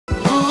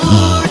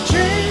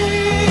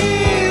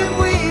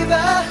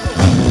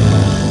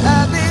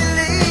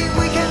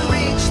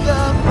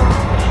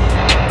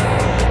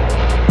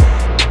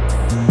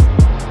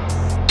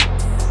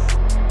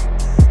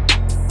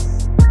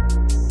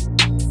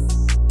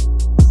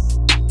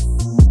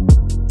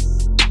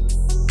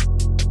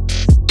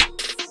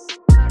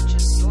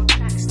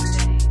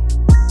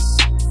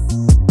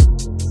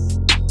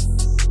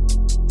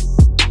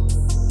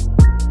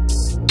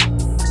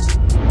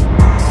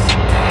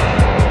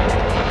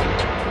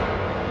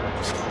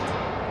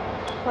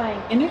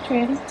And it's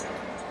ready.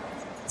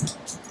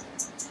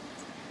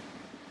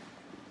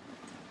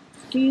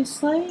 Do you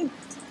sleep?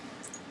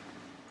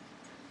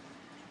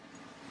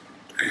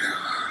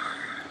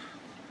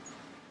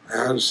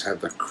 I just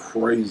had the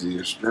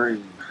craziest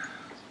dream.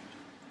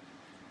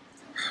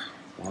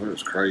 Well, it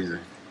was crazy.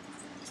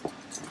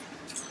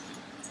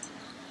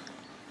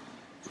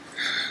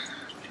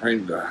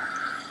 Dreamed a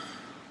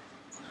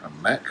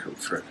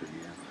Matco truck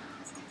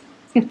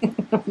again.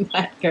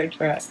 Matco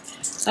truck.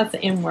 That's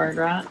the M word,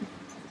 right?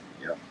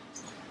 Yep.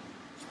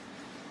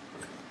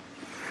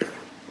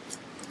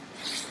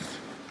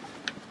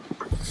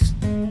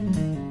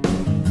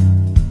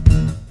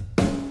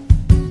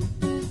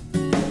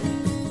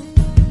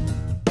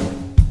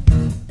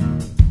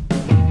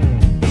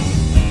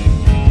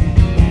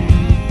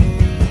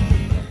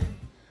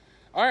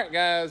 Alright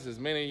guys, as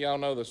many of y'all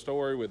know the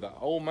story with the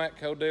old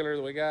Matco dealer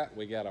that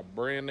we got a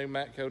brand new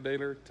Matco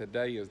dealer.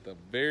 Today is the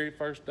very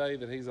first day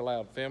that he's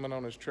allowed filming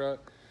on his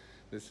truck.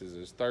 This is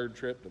his third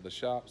trip to the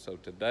shop, so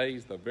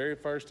today's the very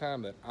first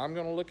time that I'm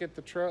gonna look at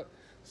the truck,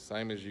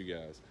 same as you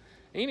guys.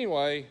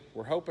 Anyway,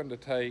 we're hoping to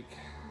take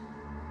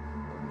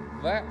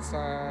that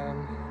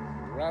sign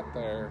right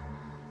there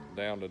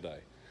down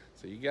today.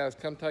 So you guys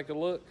come take a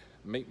look,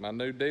 meet my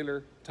new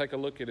dealer, take a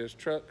look at his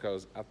truck,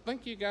 because I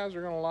think you guys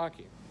are gonna like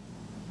him.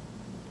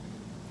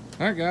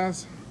 All right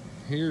guys,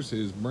 here's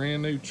his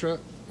brand new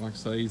truck. Like I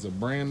say, he's a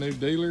brand new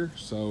dealer,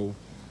 so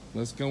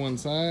let's go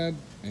inside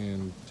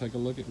and take a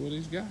look at what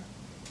he's got.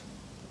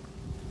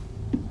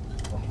 It's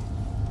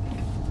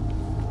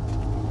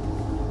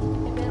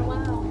been a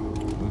while.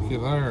 Look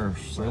at there,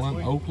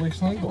 selling Oakley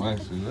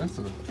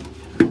sunglasses.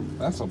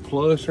 That's a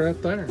plus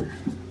right there.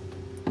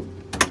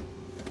 That's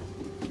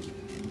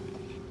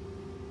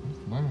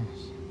nice.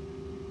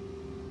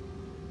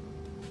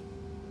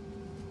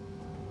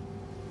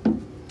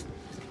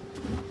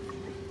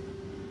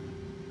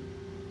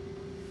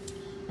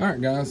 All right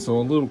guys, so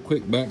a little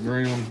quick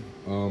background.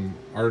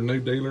 Our new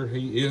dealer,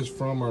 he is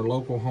from our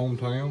local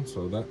hometown,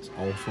 so that's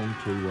awesome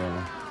to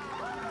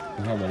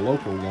have a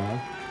local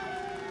guy.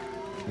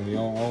 And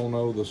y'all all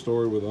know the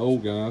story with the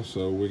old guy,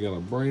 so we got a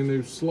brand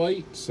new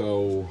slate,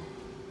 so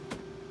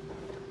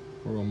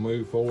we're gonna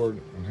move forward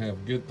and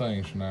have good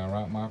things from now,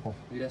 right Michael?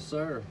 Yes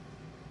sir.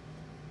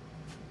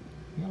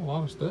 You got a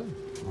lot of stuff,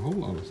 a whole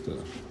lot of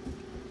stuff.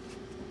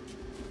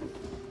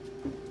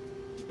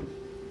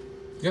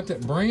 Got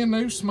that brand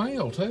new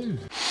smell too.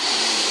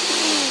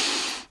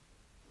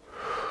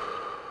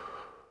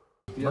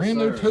 Yes, brand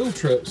sir. new tool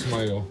truck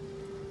smell.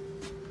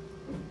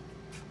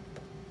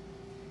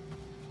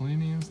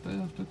 Plenty of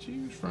stuff to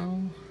choose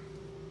from.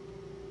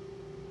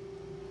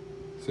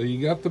 So you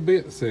got the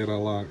bit set I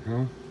like,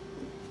 huh?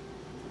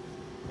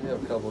 We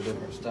have a couple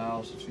different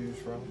styles to choose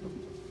from.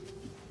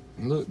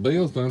 Look,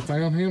 Bill's done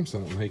found him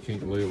something he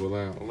can't live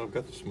without. Well, I've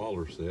got the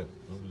smaller set.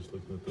 I'm just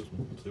looking at this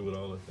one, see what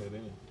all that had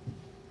in it.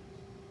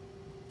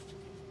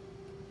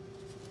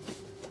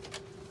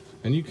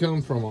 And you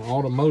come from an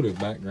automotive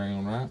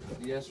background, right?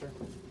 Yes sir.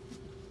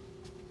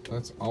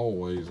 That's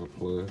always a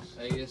plus.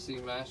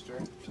 ASC Master,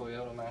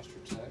 Toyota Master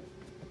Tech.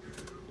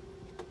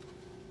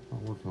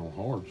 I'm working on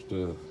hard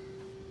stuff.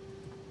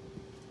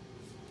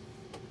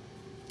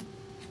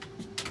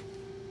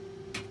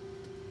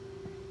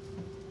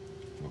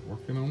 I'm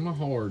working on the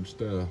hard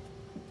stuff.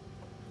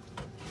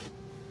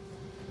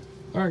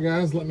 All right,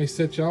 guys, let me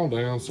sit y'all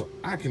down so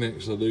I can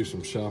actually do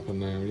some shopping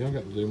now. Y'all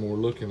got to do more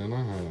looking than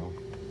I have.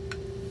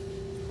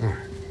 All right,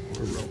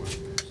 we're rolling.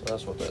 So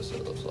that's what that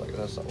set looks like.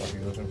 That's not what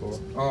you're looking for.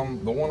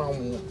 The one I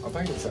want, I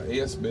think it's a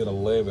S-bit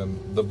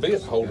 11. The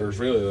bit holder is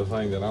really the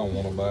thing that I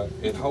want to buy.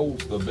 It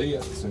holds the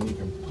bits, and you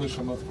can push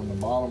them up from the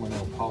bottom, and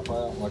they'll pop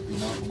out like you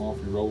knock them off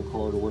your roll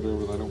cart or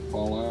whatever. They don't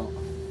fall out.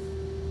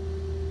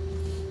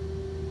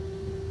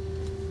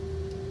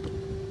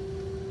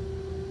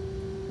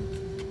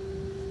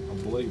 I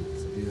believe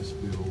it's a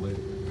S-bit 11.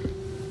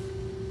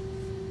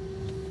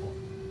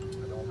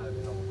 I don't have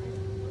it on hand,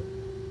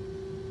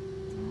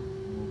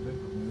 We'll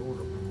definitely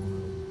order from one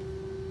of them.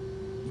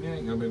 You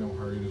ain't gonna be no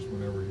hurry just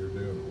whenever you're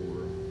doing an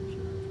order. You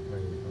should have to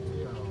pay anything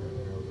extra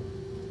but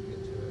get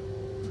to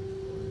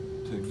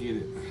it. to get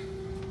it.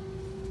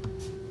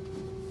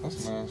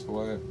 That's nice the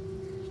way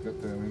it's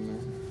got that in there.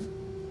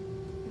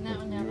 And that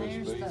one down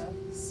there's USB.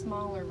 the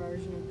smaller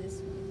version of this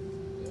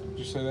one. Did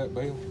you see that,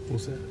 Bill?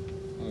 What's that?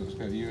 Oh, it's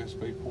got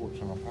USB ports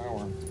and a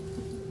power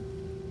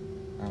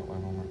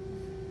outlet on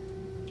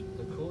it.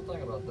 The cool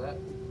thing about that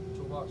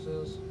toolbox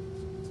is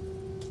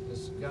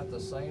it's got the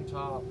same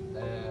top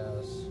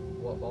as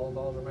what bowling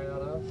balls are made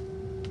out of.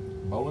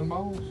 Bowling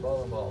balls?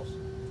 Bowling balls.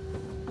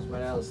 It's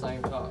made out of the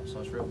same top, so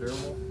it's real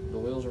durable. The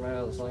wheels are made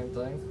out of the same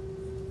thing,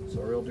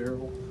 so real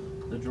durable.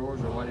 The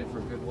drawers are weighted for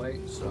good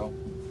weight, so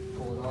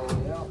pull it all the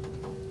way out.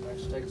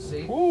 Actually take a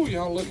seat. Ooh,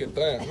 y'all look at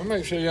that. Let me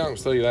make sure y'all can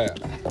see that.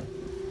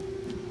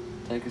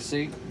 Take a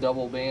seat,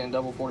 double bend,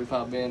 double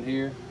 45 bend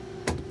here.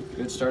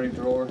 Good sturdy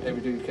drawer,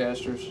 heavy duty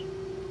casters.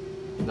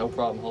 No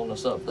problem holding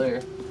us up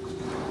there.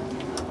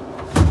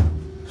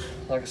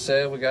 Like I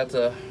said, we got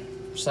the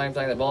Same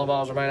thing that bowling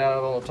balls are made out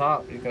of on the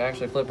top. You can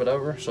actually flip it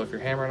over. So if you're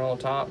hammering on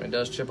the top and it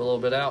does chip a little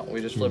bit out,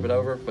 we just flip it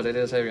over. But it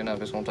is heavy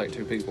enough. It's going to take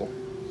 2 people.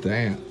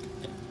 Damn.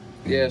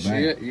 Yes,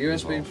 That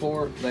USB is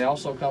port. They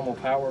also come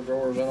with power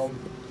drawers in them.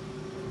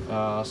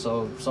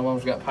 So some of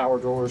them's got power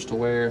drawers to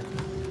where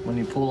when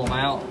you pull them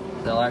out,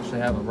 they'll actually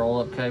have a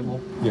roll-up cable.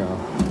 Yeah.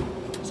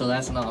 So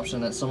that's an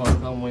option that some of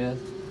them come with.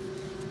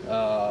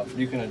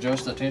 You can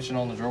adjust the tension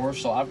on the drawers.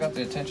 So I've got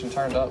the tension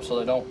turned up so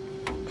they don't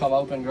come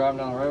open driving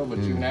down the road, but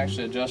you can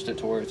actually adjust it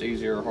to where it's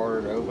easier or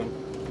harder to open.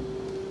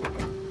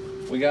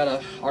 We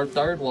got our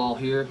third wall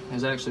here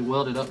is actually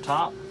welded up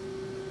top,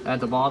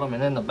 at the bottom,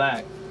 and in the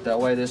back. That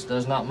way this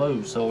does not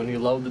move. So when you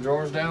load the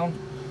drawers down,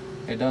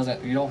 you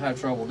don't have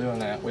trouble doing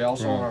that. We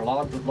also, on our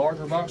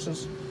larger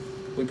boxes,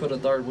 we put a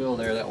third wheel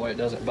there. That way it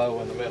doesn't bow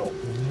in the middle.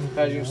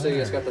 As you can see,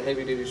 it's got the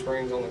heavy duty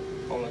springs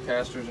on the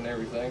casters and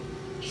everything.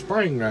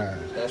 Spring ride.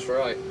 That's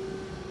right.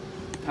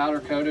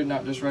 Powder coated,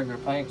 not just regular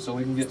paint, so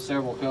we can get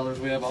several colors.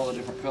 We have all the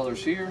different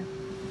colors here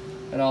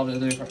and all the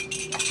different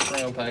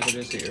crown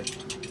packages here.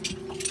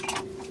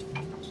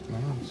 That's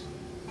nice.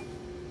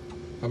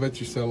 I bet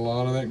you sell a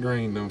lot of that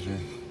green, don't you?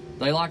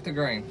 They like the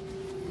green.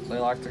 They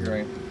like the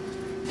green.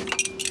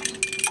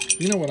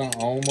 You know what I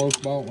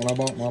almost bought when I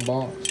bought my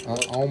box? I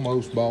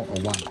almost bought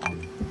a white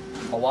one.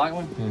 A white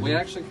one? We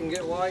actually can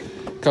get white.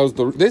 Because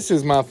this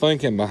is my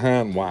thinking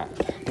behind white.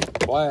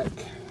 Black,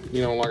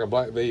 you know, like a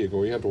black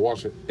vehicle, you have to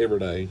wash it every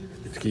day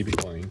to keep it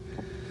clean.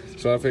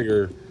 So I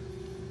figure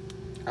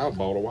I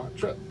bought a white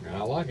truck. And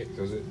I like it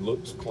because it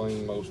looks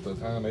clean most of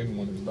the time, even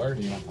when it's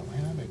dirty. And I thought,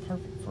 man, that'd be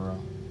perfect for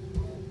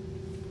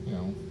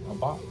a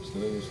box to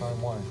do the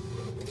same way.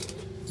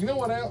 You know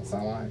what else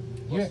I like?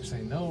 You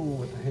actually know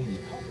what the hell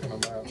you're talking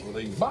about with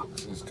these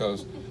boxes,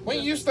 because we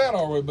ain't used to that,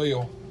 are we,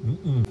 Bill?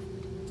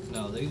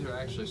 No, these are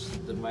actually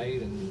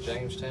made in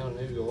Jamestown,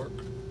 New York.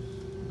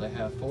 They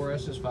have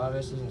 4S's,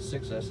 5S's, and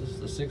 6S's.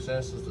 The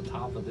 6S is the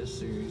top of this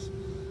series.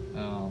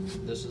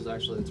 This is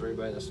actually the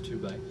 3-bay, that's a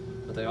 2-bay.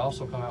 But they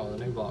also come out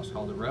with a new box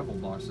called the Rebel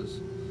boxes.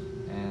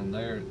 And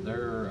they're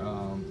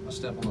a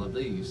step above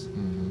these.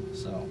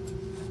 So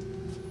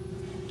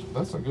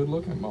That's a good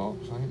looking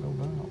box, ain't no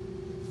doubt.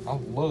 I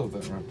love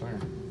that right there.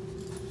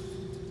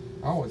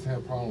 I always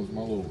have problems with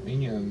my little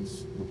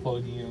ends, the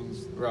plug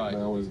ends. Right.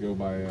 They always go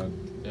bad.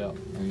 Yeah.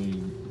 And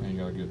you ain't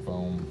got a good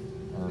foam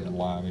or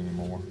light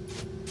anymore.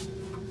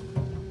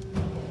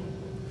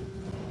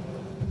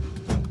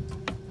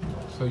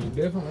 So you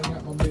definitely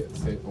got my bit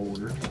set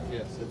ordered.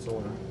 Yes, it's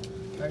ordered.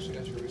 I actually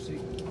got your receipt.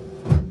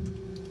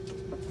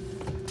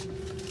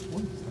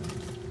 What is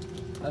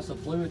that? That's a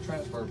fluid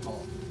transfer pump.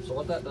 So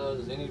what that does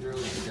is any drill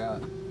that you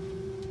got,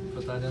 you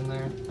put that in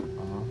there,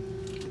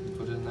 you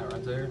put it in that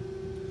right there.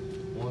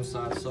 One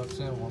side sucks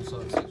in, one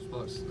side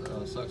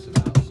sucks it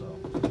out. So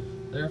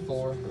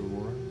therefore,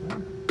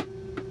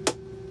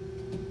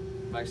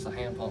 makes the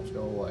hand pumps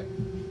go away.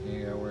 You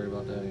ain't gotta worry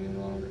about that any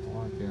longer. I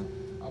like that.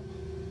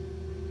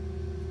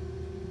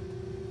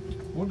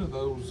 What are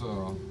those,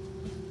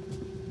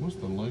 what's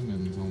the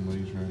lumens on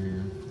these right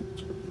here?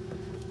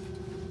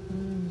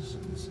 And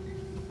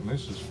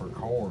this is for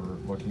car,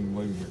 like you can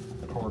leave your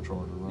car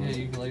charger, right? Yeah,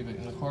 you can leave it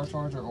in the car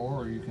charger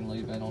or you can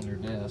leave it on your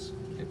desk.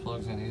 It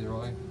plugs in either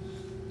way.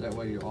 That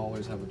way you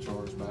always have a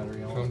charged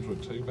battery on it. Comes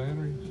with 2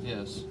 batteries?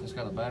 Yes, it's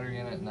got a battery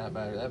in it, and that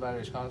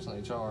battery is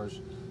constantly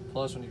charged.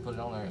 Plus, when you put it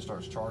on there, it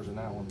starts charging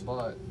that one.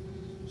 But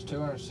it's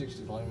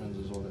 260 lumens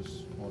is what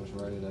it's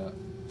rated at.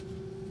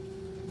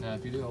 Now,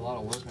 if you do a lot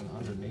of work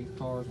underneath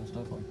cars and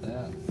stuff like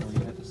that, where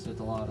you have to set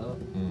the light up,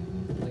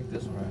 I think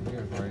this one right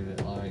here is rated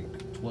at like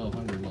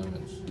 1200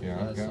 lumens.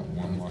 Yeah, I've got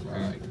one like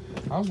that.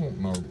 I was wanting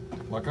to know,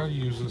 like I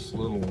use this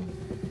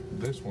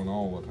one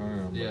all the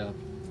time. But, yeah.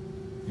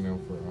 You know,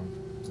 for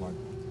a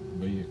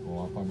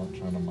vehicle, I thought about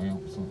trying to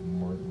mount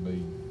something where it would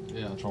be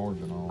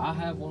charging all. I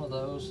have one of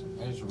those,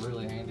 and it's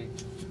really handy.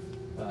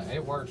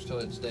 It works till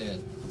it's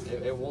dead.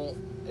 It won't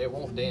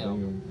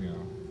dim. Yeah.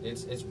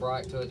 It's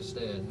bright till it's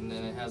dead, and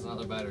then it has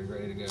another battery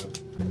ready to go.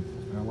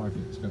 I like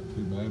it. It's got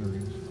 2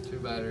 batteries. 2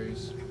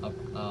 batteries, a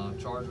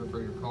charger for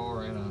your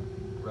car, and a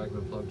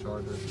regular plug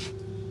charger.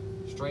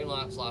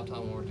 Streamlight's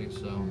lifetime warranty,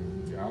 so.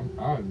 Yeah,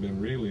 I've been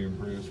really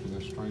impressed with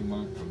this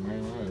Streamlight, but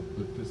man, I have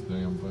put this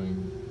damn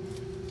thing.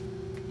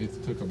 It's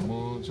took a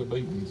bunch of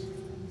beatings.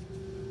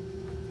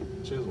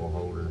 Chisel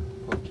holder,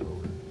 punch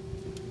holder.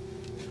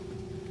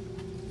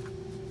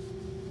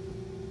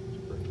 It's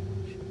pretty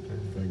nice right there.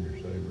 Finger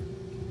saver.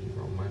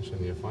 You're all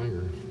mashing your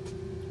fingers.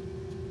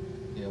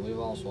 Yeah, we've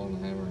all swung the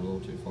hammer a little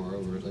too far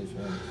over at least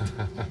once.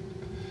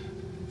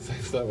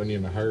 Seems like when you're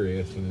in a hurry,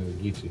 that's when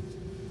it'll get you.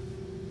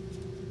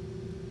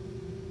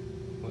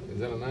 What, is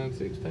that a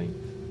 9/16?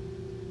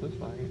 Looks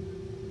like it.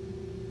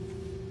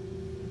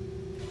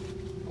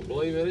 I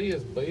believe it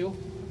is, Bill.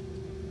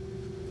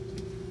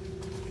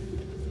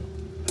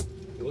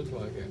 It looks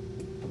like it.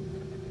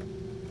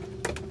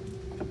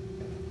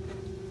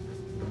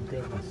 I've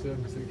got the 7/16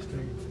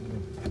 and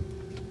the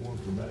one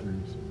for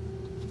batteries.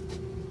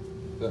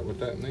 Is that what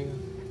that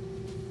means?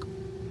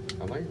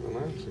 I think it's a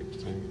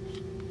 9/16.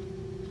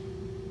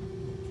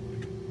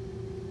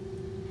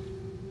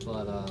 So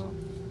But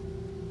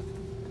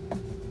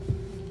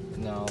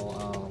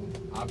no,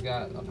 I've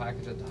got a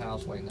package at the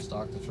house waiting to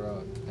stock the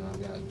truck, and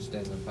I've got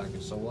standing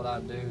package. So what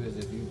I do is,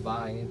 if you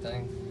buy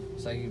anything,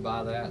 say you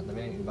buy that, the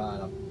minute you buy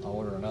it, I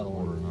order another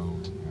one.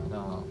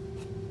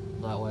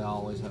 That way I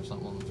always have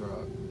something on the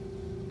truck.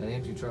 An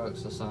empty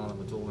truck's a sign of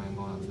a tool man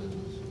going out of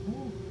business.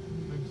 Ooh,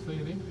 you can see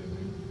it empty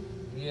then.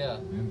 Yeah.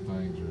 Them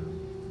things are.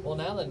 Well,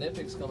 now the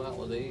Knipex come out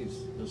with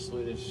these, the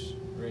Swedish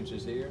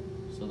wrenches here,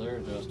 so they're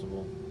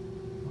adjustable.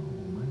 Oh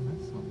man,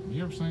 that's something.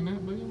 You ever seen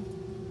that, Bill?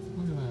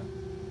 Look at that.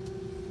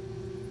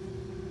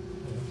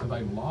 So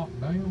they lock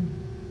down?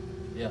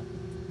 Yeah.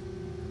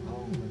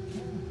 Oh my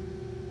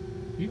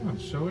God. You gotta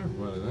show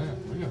everybody that.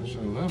 We gotta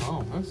show that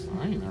off. That's,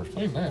 I ain't never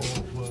seen that.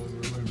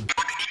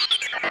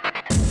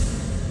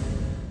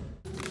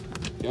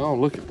 Y'all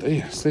look at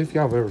this. See if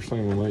y'all have ever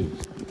seen one of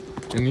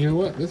these. And you know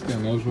what? This guy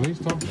knows what he's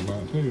talking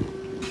about too.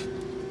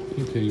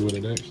 He'll tell you what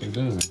it actually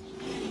does.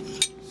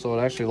 So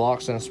it actually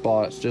locks in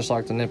spots, just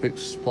like the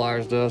Knipex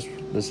pliers does.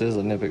 This is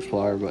a Knipex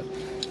plier, but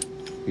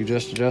you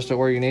just adjust it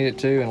where you need it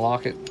to and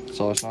lock it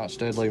so it's not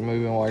steadily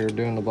moving while you're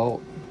doing the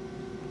bolt.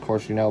 Of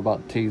course, you know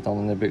about the teeth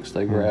on the Knipex,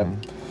 they grab.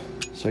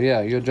 So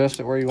yeah, you adjust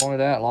it where you want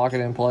it at, lock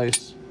it in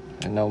place,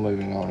 and no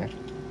moving on it.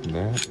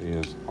 That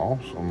is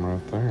awesome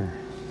right there.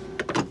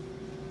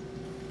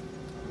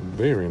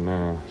 Very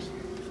nice.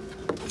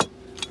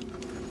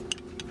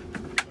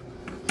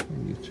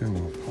 Get y'all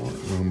a part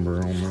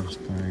number on this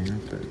thing.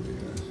 I'll tell you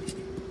guys.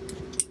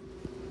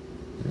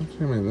 Y'all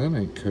tell me that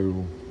ain't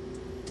cool.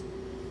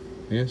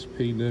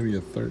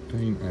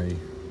 SPW13A.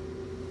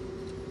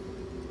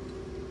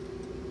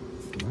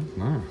 That's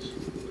nice.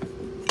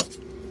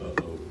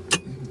 Uh-oh.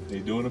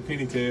 He's doing a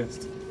penny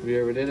test. Have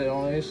you ever did it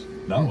on these?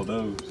 Not with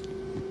those.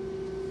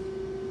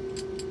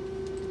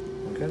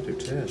 We gotta do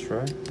tests,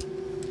 right?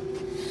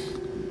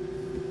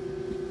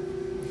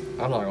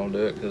 I'm not gonna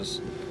do it because.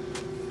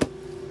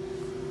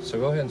 So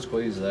go ahead and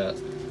squeeze that.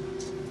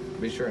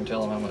 Be sure and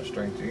tell them how much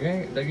strength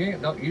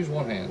don't use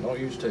one hand. Don't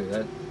use two.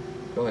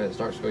 Go ahead,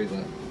 start squeezing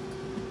it.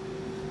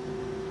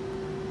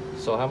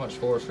 So how much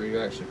force are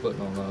you actually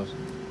putting on those?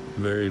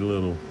 Very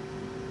little.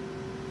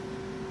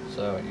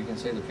 So you can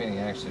see the penny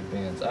actually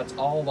bends. That's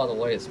all by the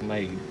way it's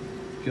made.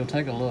 If you'll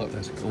take a look,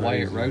 the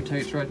way it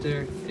rotates right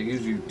there, it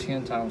gives you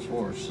 10 times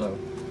force. So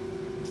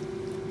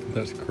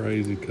That's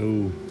crazy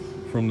cool.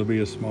 For them to be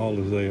as small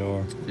as they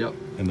are. Yep.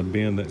 And to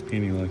bend that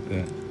penny like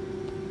that.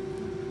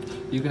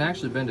 You can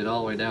actually bend it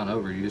all the way down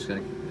over. You just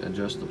gotta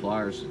adjust the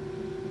pliers.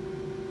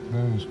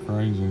 That is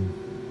crazy.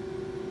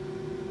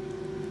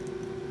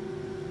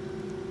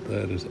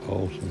 That is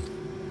awesome.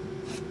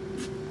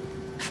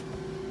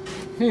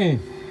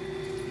 Need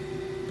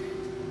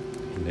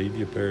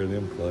you a pair of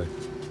them, Clay.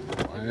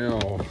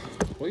 Wow.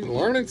 We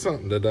learning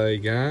something today,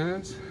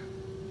 guys.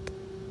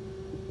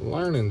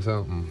 Learning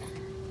something.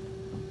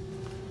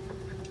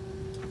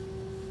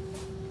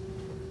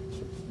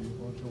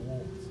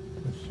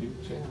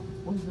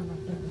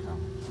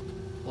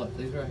 What,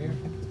 these right here?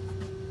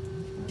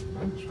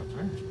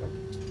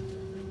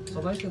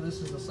 So basically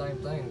this is the same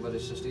thing, but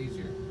it's just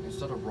easier.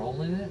 Instead of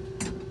rolling it,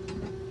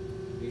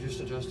 you just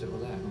adjust it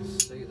with that.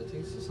 See, the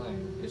teeth's the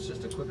same. It's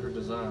just a quicker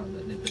design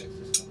that Knipex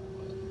is coming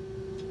out with.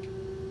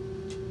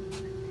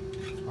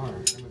 Alright, how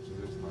much is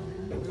this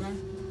thing?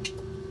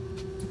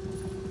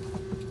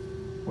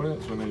 What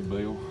else we need,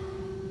 Bill?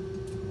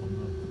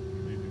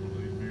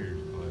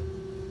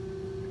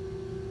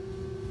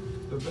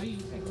 The V.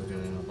 Can't look at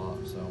it in a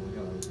box, so we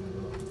gotta open it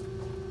up.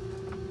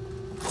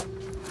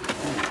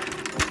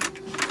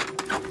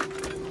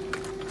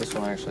 This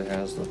one actually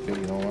has the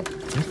feed on it.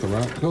 That's the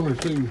right color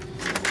too.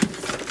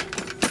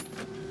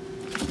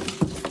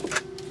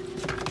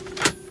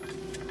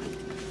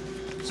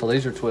 So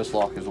these are twist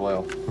lock as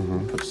well.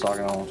 Put the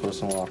socket on,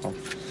 twist and lock them.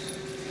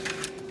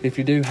 If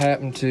you do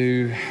happen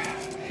to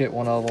hit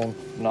one of them,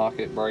 knock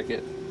it, break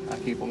it, I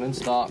keep them in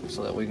stock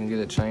so that we can get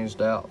it changed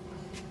out.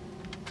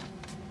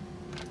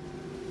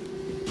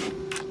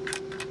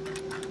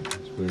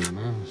 That's very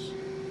nice.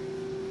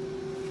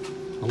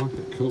 I like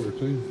that color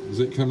too. Does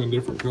it come in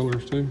different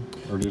colors too?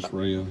 Or just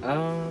red?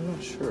 I'm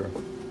not sure.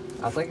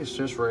 I think it's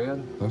just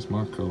red. That's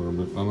my color,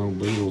 but I know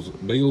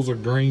Bill's a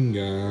green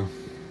guy.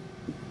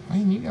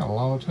 Man, you got a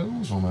lot of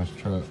tools on this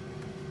truck.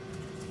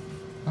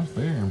 That's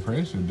very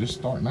impressive, just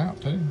starting out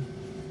too.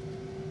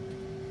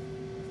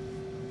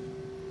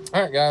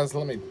 All right, guys,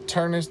 let me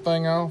turn this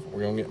thing off.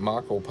 We're gonna get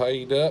Michael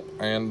paid up,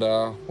 and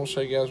we'll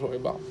show you guys what we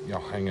bought. Y'all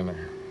hang in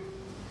there.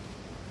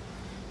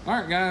 All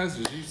right, guys,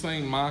 as you've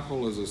seen,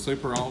 Michael is a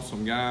super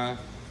awesome guy,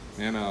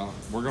 and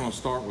we're gonna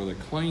start with a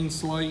clean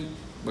slate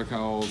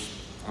because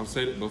I've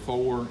said it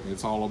before,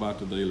 it's all about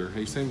the dealer.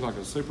 He seems like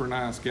a super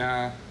nice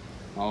guy.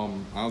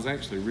 I was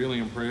actually really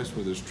impressed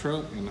with his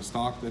truck and the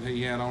stock that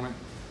he had on it.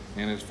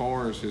 And as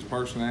far as his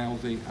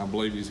personality, I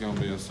believe he's gonna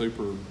be a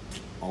super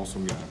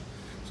awesome guy.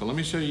 So let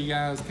me show you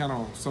guys kind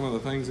of some of the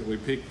things that we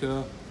picked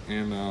up,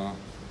 and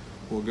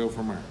we'll go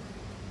from there.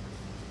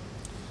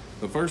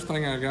 The first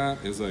thing I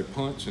got is a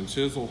punch and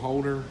chisel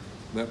holder.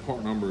 That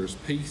part number is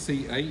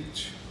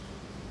PCHOB.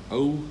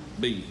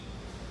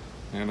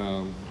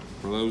 And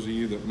for those of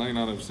you that may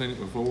not have seen it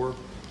before,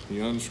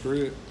 you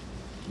unscrew it,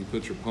 you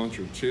put your punch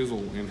or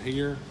chisel in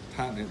here,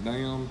 tighten it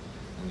down,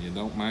 and you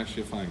don't mash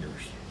your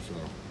fingers. So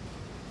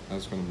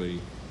that's going to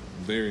be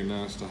very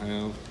nice to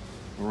have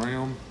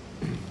around.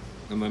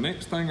 And the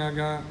next thing I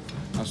got,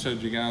 I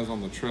showed you guys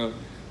on the truck.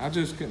 I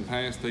just couldn't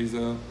pass these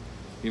up.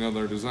 You know,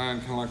 they're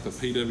designed kind of like the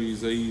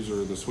PWZs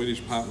or the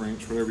Swedish pipe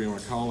wrench, whatever you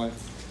want to call it.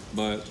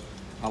 But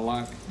I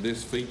like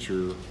this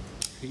feature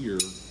here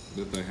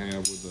that they have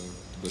with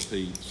the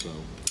teeth. So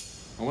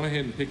I went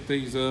ahead and picked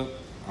these up.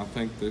 I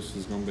think this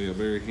is going to be a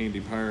very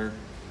handy pair.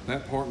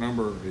 That part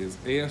number is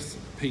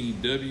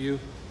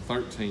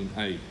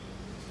SPW13A.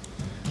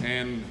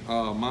 And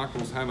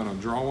Michael's having a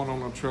drawing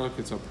on the truck.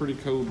 It's a pretty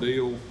cool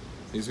deal.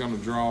 He's going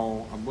to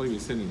draw, I believe he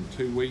said in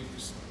 2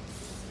 weeks.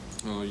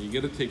 You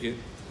get a ticket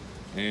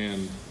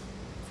and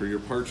for your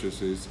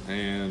purchases,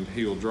 and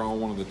he'll draw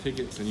one of the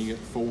tickets and you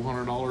get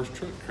 $400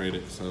 truck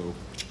credit. So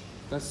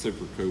that's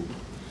super cool.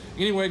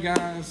 Anyway,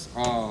 guys,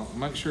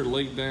 make sure to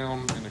leave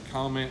down in the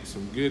comments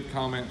some good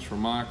comments from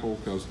Michael,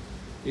 because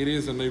it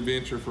is a new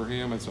venture for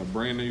him. It's a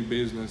brand new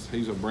business.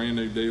 He's a brand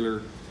new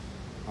dealer.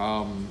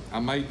 I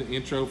made the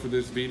intro for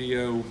this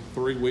video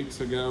 3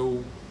 weeks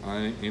ago,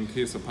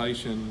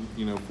 anticipation,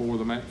 you know, for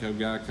the Matco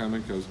guy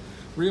coming, because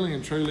really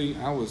and truly,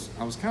 I was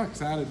kind of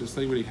excited to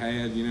see what he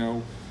had. You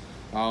know,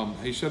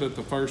 he showed up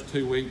the first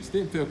 2 weeks,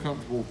 didn't feel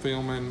comfortable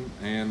filming,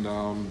 and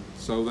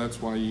so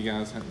that's why you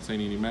guys haven't seen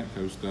any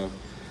Matco stuff.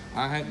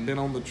 I hadn't been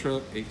on the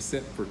truck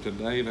except for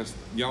today.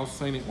 Y'all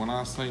seen it when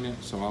I seen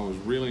it, so I was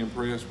really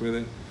impressed with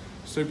it.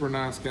 Super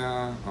nice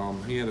guy.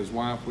 He had his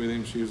wife with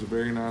him. She was a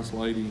very nice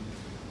lady.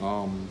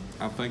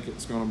 I think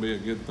it's going to be a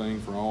good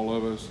thing for all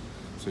of us.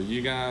 So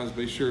you guys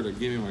be sure to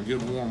give him a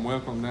good warm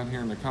welcome down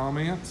here in the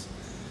comments,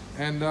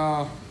 and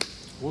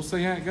we'll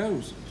see how it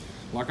goes.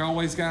 Like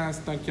always, guys,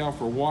 thank y'all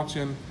for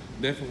watching.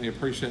 Definitely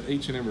appreciate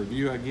each and every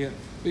view I get.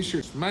 Be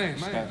sure to smash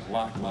that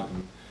like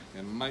button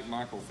and make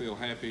Michael feel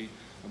happy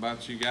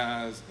about you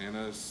guys and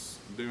us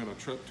doing a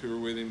truck tour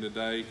with him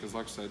today, because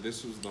like I said,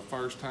 this was the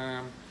first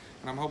time,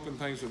 and I'm hoping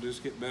things will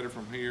just get better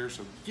from here.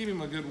 So give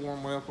him a good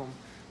warm welcome.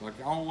 Like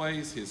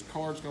always, his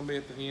card's gonna be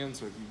at the end,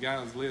 so if you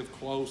guys live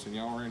close and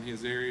y'all are in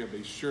his area,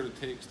 be sure to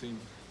text him,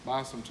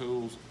 buy some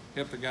tools,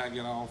 help the guy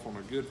get off on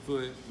a good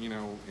foot, you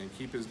know, and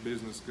keep his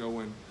business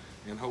going,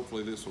 and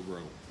hopefully this will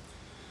grow.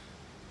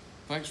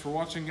 Thanks for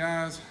watching,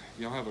 guys.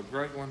 Y'all have a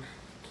great one.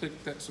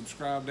 Click that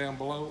subscribe down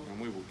below, and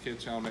we will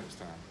catch y'all next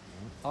time.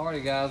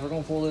 Alrighty, guys, we're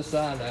gonna pull this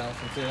sign down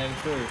since it ain't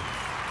true.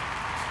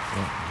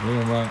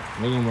 We're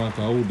gonna write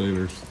the old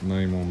dealer's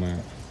name on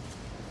that.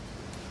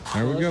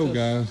 There we go,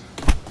 guys.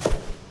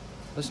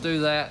 Let's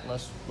do that.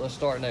 Let's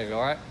start new.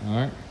 All right. All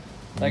right.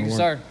 Thank you,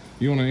 sir.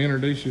 You want to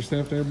introduce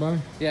yourself to everybody?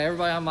 Yeah,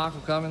 everybody. I'm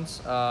Michael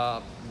Cummins.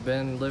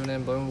 Been living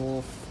in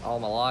Boonville all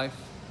my life.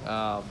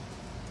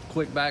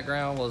 Quick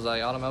background: was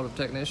a automotive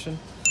technician.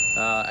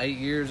 8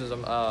 years as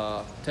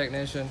a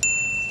technician.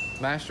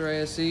 Master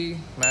ASE,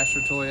 Master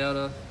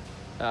Toyota.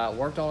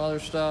 Worked on other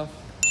stuff.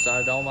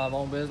 Decided to own my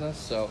own business.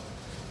 So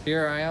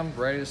here I am,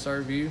 ready to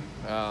serve you.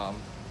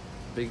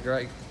 Be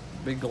glad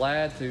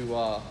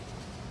to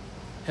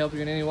help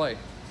you in any way.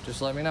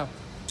 Just let me know.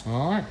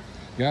 All right,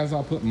 guys,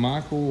 I'll put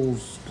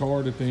Michael's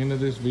card at the end of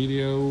this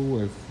video.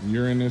 If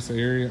you're in this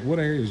area, what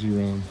areas you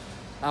run?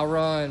 I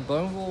run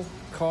Boonville,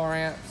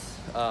 Corinth,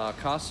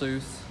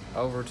 Kossuth,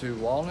 over to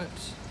Walnut.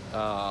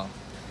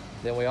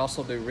 Then we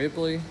also do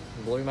Ripley,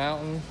 Blue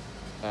Mountain,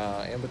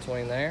 in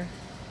between there.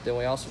 Then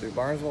we also do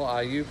Burnsville,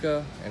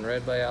 Iuka, and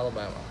Red Bay,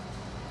 Alabama.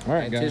 All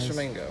right, and guys.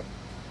 Tishomingo.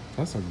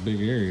 That's a big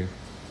area.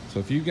 So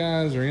if you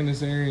guys are in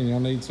this area and y'all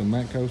need some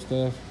Matco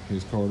stuff,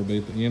 his card will be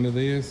at the end of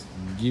this.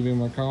 Give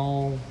him a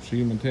call,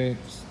 shoot him a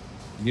text,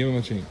 give him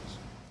a chance.